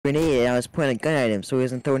grenade and I was pointing a gun at him so he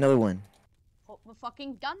doesn't throw another one. Put the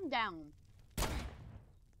fucking gun down.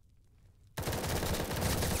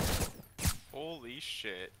 Holy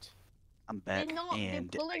shit. I'm back They're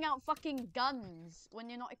pulling out fucking guns when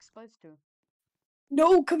you're not exposed to.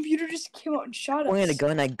 No, computer just came out and shot us. Pointing a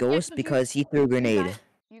gun at Ghost because he threw a grenade.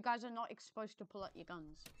 You guys are not exposed to pull out your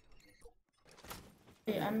guns.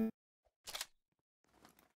 Yeah,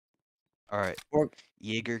 Alright.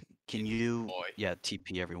 Jaeger, can you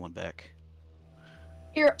TP everyone back?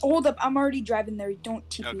 Here, hold up. I'm already driving there. Don't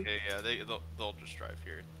TP. Okay, yeah, they'll just drive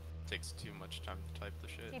here. It takes too much time to type the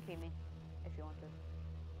shit. TP me if you want to.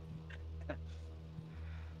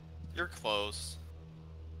 You're close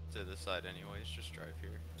to the side anyways, just drive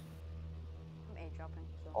here. I'm A-dropping,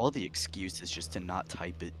 so. All the excuse is just to not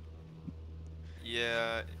type it.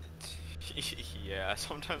 Yeah. Yeah,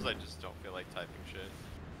 sometimes I just don't feel like typing shit.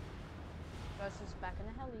 Ghost is back in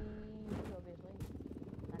the heli, obviously.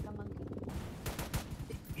 Like a monkey.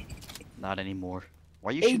 Not anymore.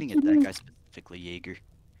 Why are you shooting at that guy specifically, Jaeger?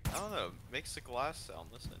 I don't know, makes the glass sound,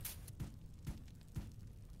 listen.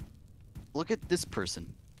 Look at this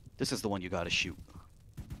person. This is the one you gotta shoot.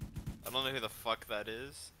 I don't know who the fuck that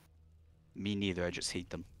is. Me neither, I just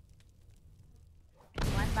hate them.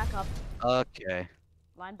 Line back up. Okay.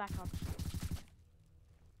 Line back up.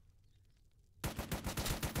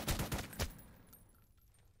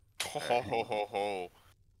 Ho ho ho ho ho.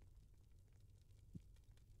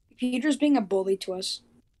 Peter's being a bully to us.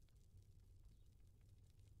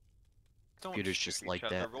 Don't Peter's shoot just each like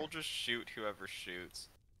other. that. We'll just shoot whoever shoots.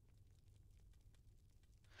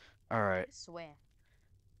 Alright. I swear.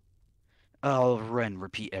 Oh, Ren,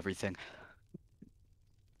 repeat everything.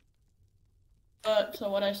 So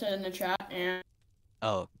what I said in the chat and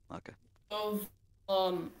Oh, okay. of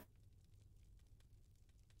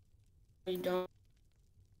we don't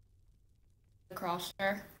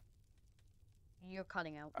crosshair. You're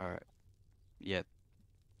cutting out. Alright. Yeah.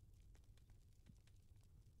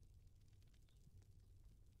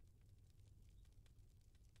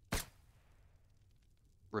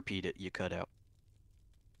 Repeat it, you cut out.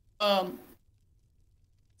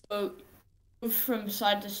 So move from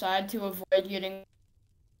side to side to avoid getting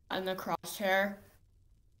in the crosshair.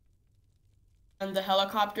 And the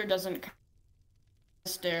helicopter doesn't come down the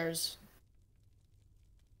stairs.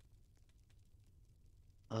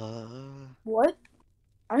 What?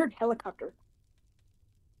 I heard helicopter.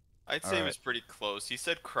 I'd say it was pretty close. He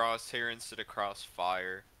said crosshair instead of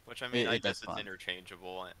crossfire, which I mean, I guess it's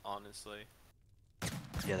interchangeable, honestly.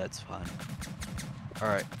 Yeah, that's fine.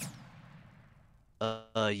 Alright.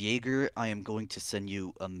 Jaeger, I am going to send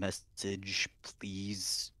you a message.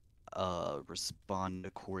 Please, respond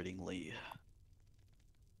accordingly.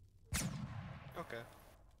 Okay.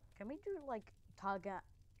 Can we do, like, target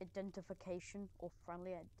identification or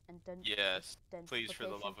friendly identification? Yes, please, for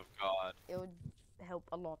the love of God. It would help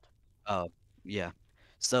a lot. Yeah.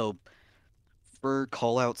 So, for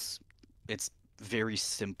callouts, it's very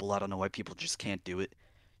simple. I don't know why people just can't do it.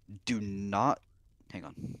 Do not... Hang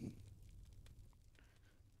on.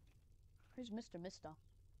 Who's Mr. Mister?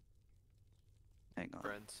 Hang on.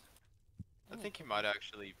 Friends. I think he might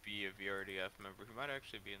actually be a VRDF member. He might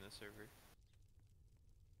actually be in the server.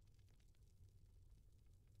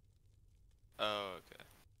 Oh,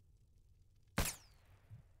 okay.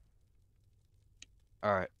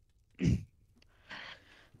 Alright.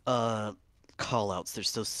 Callouts, they're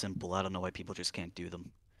so simple. I don't know why people just can't do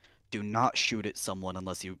them. Do not shoot at someone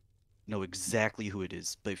unless you know exactly who it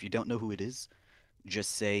is. But if you don't know who it is,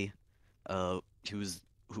 just say, who is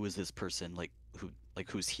this person?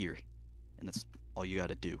 Who's here? And that's all you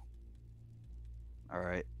gotta do.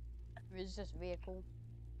 Alright. Is this vehicle?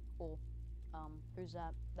 Or, who's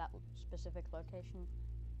that specific location?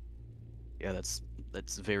 Yeah, that's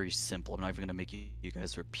very simple. I'm not even gonna make you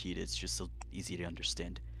guys repeat it. It's just so easy to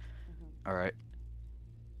understand. Alright.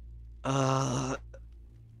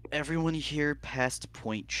 Everyone here passed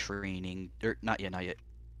point training. Not yet.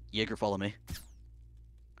 Jaeger, follow me.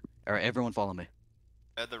 Alright, everyone follow me.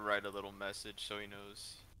 I had to write a little message so he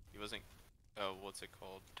knows he wasn't, what's it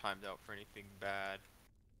called, timed out for anything bad.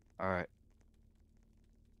 Alright.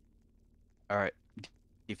 Alright.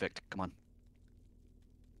 Defect, come on.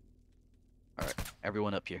 Alright,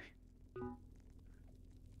 everyone up here.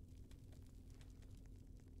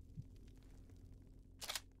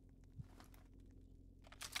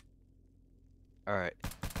 Alright.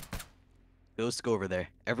 Ghost, go over there.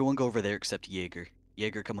 Everyone go over there except Jaeger.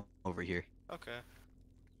 Jaeger, come over here. Okay.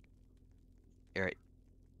 Alright.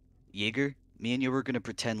 Jaeger, me and you are gonna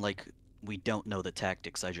pretend like we don't know the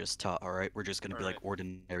tactics I just taught, alright? We're just gonna be like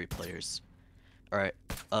ordinary players. Alright.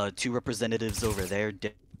 2 representatives over there,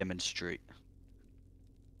 demonstrate.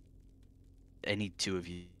 I need 2 of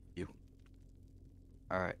you.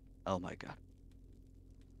 Alright. Oh my god.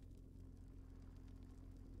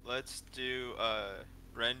 Let's do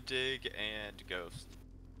Rendig and Ghost.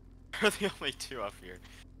 Are the only 2 up here.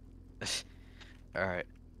 Alright.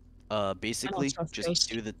 Basically, just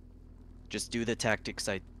do the tactics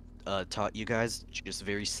I taught you guys. Just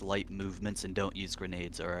very slight movements and don't use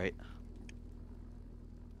grenades, alright?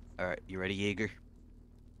 Alright, you ready, Jaeger?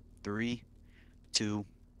 3, 2,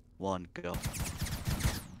 1, go.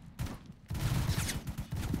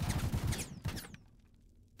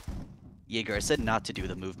 Jaeger, I said not to do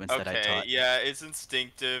the movements that I taught. Okay, yeah, it's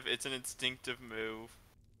instinctive. It's an instinctive move.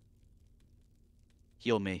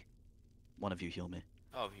 Heal me. One of you heal me.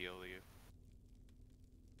 I'll heal you.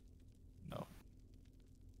 Oh.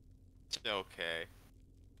 Okay.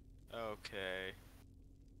 Okay.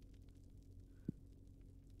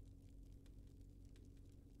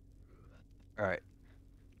 Alright.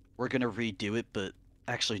 We're gonna redo it, but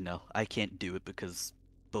actually no, I can't do it because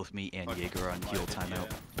both me and Jaeger are on heal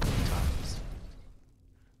timeout.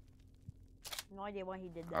 No idea why he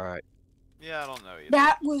did that. Alright. Yeah, I don't know either.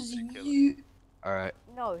 That was you. Alright.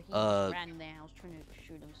 No, he ran there. I was trying to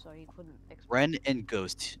shoot him, so he couldn't. Ren and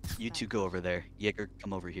Ghost, you two go over there. Jaeger,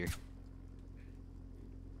 come over here.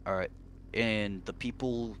 Alright. And the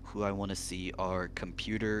people who I want to see are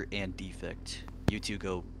Computer and Defect. You two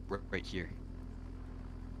go right here.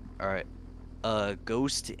 Alright.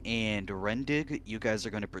 Ghost and Rendig, you guys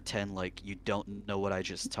are gonna pretend like you don't know what I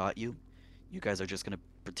just taught you. You guys are just gonna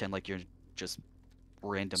pretend like you're just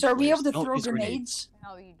random So are we players. able to Don't throw use grenades?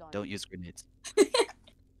 No, you don't. Don't use grenades.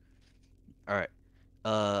 Alright.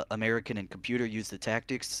 American and Computer use the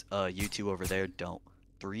tactics. You two over there don't.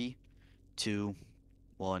 3, 2,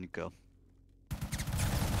 1, go.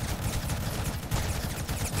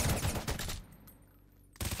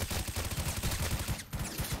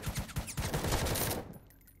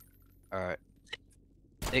 Alright.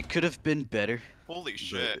 It could have been better. Holy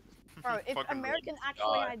shit. Bro, if Fucking American random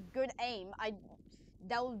actually guy. had good aim,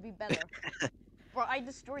 that would be better. Bro, I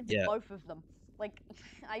destroyed Yeah. both of them. Like,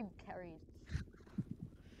 I carried.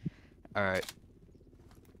 Alright.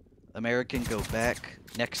 American, go back.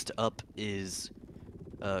 Next up is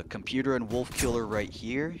Computer and Wolf Killer right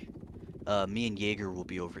here. Me and Jaeger will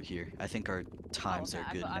be over here. I think our times are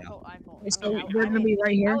good now. So we're gonna be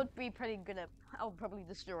right I here. would be pretty good at. I would probably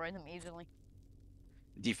destroy them easily.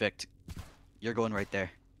 Defect, you're going right there.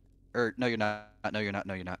 Or no, you're not. No, you're not.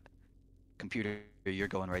 No, you're not. Computer, you're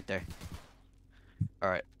going right there. All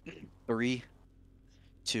right. 3,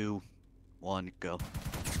 2, 1, go. All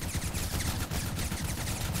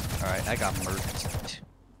right, I got murked.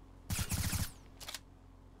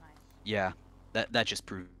 Nice. Yeah, that just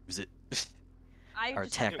proves it. Our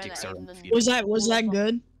just have better tactics are aim than undefeated. Was that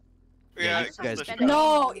good? Yeah, you it guys comes to did show.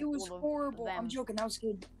 No, than it was all of horrible. I'm them. joking. That was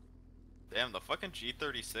good. Damn, the fucking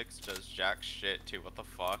G36 does jack shit too. What the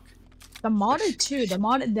fuck? The modded too. The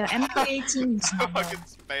MP18 is not bad. Fucking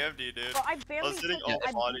spammed you, dude. Bro, I barely was hitting took.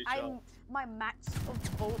 all body shots. My max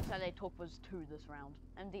of bullets that I took was 2 this round,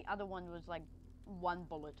 and the other one was like 1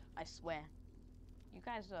 bullet. I swear. You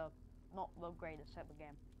guys are not the greatest at the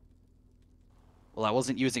game. Well, I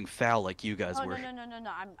wasn't using foul like you guys Oh were.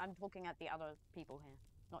 no. I'm looking at the other people here,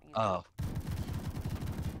 not you. Oh.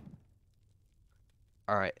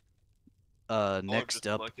 All right. Next just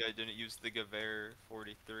up, lucky I didn't use the Gewehr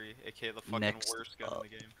 43, aka the fucking Next worst gun in the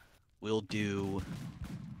game. we'll do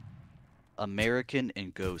American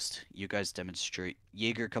and Ghost. You guys demonstrate.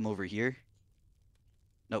 Jaeger, come over here.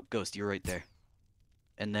 No, Ghost, you're right there.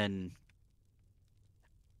 And then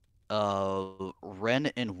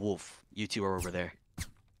Ren and Wolf, you two are over there.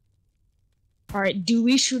 Alright, do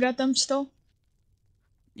we shoot at them still?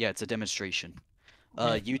 Yeah, it's a demonstration.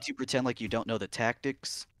 Okay. You two pretend like you don't know the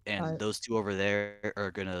tactics, and Alright. those two over there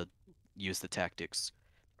are gonna use the tactics.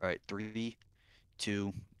 Alright, 3,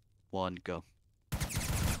 2, 1, go.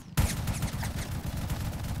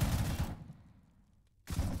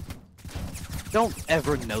 Don't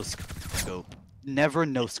ever no scope. Never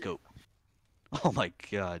no scope. Oh my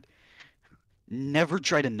god. Never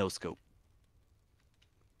try to no scope.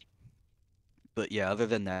 But yeah, other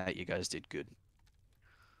than that, you guys did good.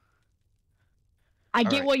 I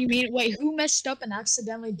get Alright. what you mean. Wait, who messed up and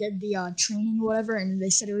accidentally did the training or whatever, and they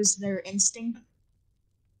said it was their instinct?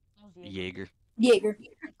 Jaeger. Jaeger.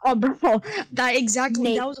 Oh, bro, that exactly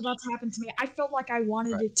Nate. that was about to happen to me. I felt like I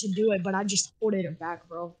wanted it to do it, but I just holded it back,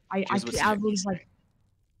 bro. Here's what's I next. was like,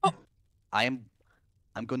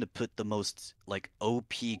 I'm going to put the most like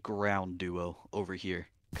OP ground duo over here.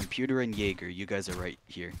 Computer and Jaeger, you guys are right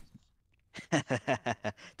here.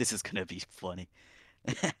 This is gonna be funny.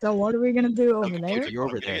 So what are we gonna do over I'm there? You're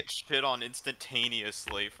over gonna there. get shit on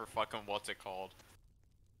instantaneously for fucking what's it called?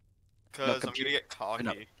 No, Cause I'm computer. gonna get cocky.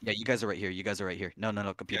 No, yeah, you guys are right here. You guys are right here. No,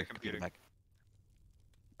 computer. computer. Back.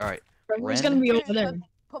 All right, Who's Ren, gonna be Dude, over there?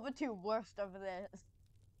 Put the two worst over there.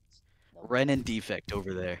 No. Ren and Defect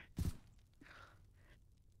over there.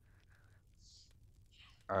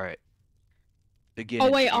 All right. Begin. Oh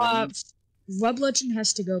in wait, three- Web Legend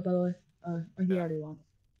has to go by the way. Or he already won.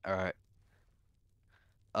 All right.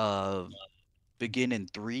 Begin in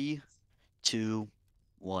 3, 2,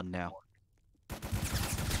 1 now.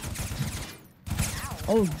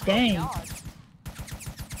 Oh dang! God.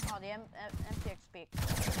 Oh, the MTX speak.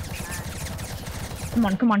 Come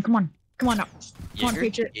on up. Come on,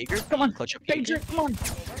 Patriot. Jaeger? Come on, Clutch up Patriot. Come on.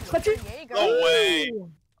 Let's Patriot. No way!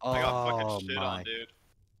 Oh, I got fucking shit my. on, dude.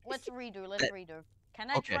 Let's redo. Can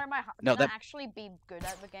I Okay. try my? No, Can I that- actually be good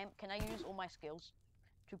at the game? Can I use all my skills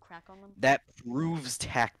to crack on them? That proves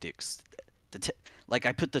tactics. Like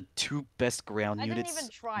I put the 2 best ground I didn't units. even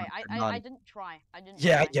try. I none. didn't try. I didn't.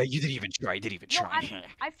 Yeah, try. you didn't even try. No,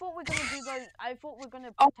 I thought we're gonna do those. I thought we're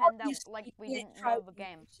gonna Oh, pretend that obviously like we you didn't can't try know the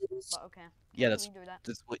game. But okay. Yeah, Can that's we do that?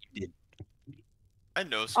 what you did. I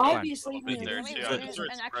know Obviously, a bit we there Can we too. redo I it just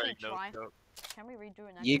and started actually no try? scope. Can we redo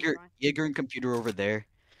and actually try? Jaeger and computer over there,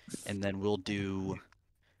 and then we'll do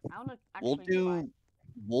I wanna actually try.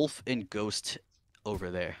 Wolf and Ghost over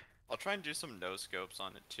there. I'll try and do some no scopes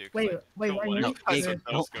on it too. 'cause Wait, I wait, don't wait, wanna no, try Jaeger, some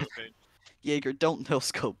no don't. scoping. Jaeger, don't no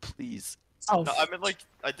scope, please. Oh, No, I mean like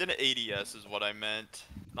I did an ADS is what I meant,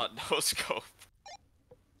 not no scope.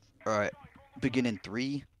 All right, begin in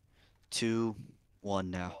 3, 2, 1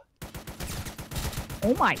 now.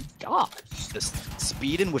 oh my god! The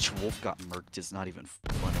speed in which Wolf got murked is not even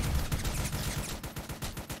funny.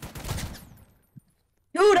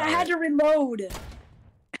 Dude, I had to reload.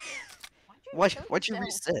 Why'd you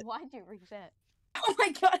reset? Why'd you reset? Oh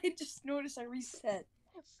my god, I just noticed I reset.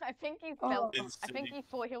 I think you Oh. felt. I Instantly. think you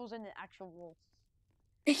thought he was in the actual wall.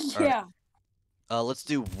 Yeah. Let's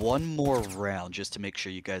do one more round just to make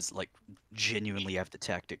sure you guys like genuinely have the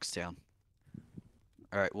tactics down.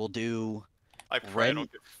 All right, we'll do I pray I Ren-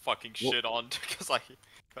 don't get fucking We'll- shit on because I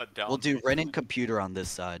got down. we'll do Ren and computer on this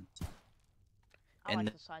side, I And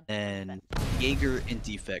like the side. and Jaeger and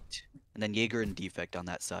Defect, and then Jaeger and Defect on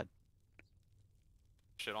that side.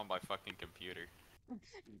 shit on my fucking computer.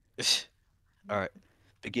 All right,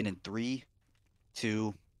 begin in 3,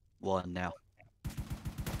 2, 1 now.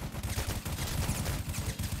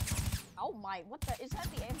 Oh my! What the? Is that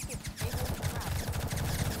the MTX?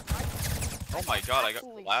 Oh my god, I got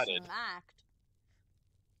Absolutely flatted. smacked.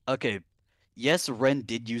 Okay, yes, Ren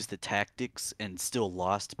did use the tactics and still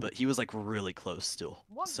lost, but he was like really close still.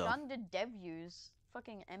 What So gun did Dev use?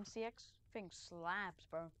 Fucking MCX thing slaps,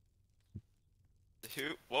 bro.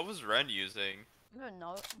 What was Ren using? I don't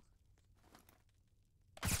know.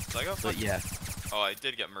 So I got but fucking... yeah, Oh, I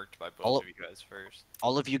did get murked by both All- of you guys first.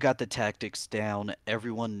 all of you got the tactics down.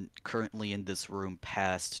 Everyone currently in this room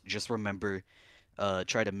passed. Just remember,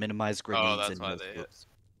 try to minimize grenades Oh, that's and why no they. scopes.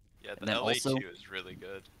 Yeah, the And then LA2 also- is really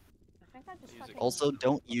good. I think I just Music. fucking. Also,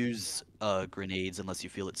 don't use grenades unless you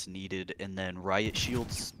feel it's needed, and then riot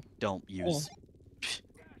shields don't use.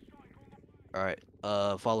 All right,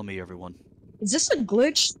 follow me, everyone. Is this a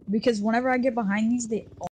glitch? Because whenever I get behind these, they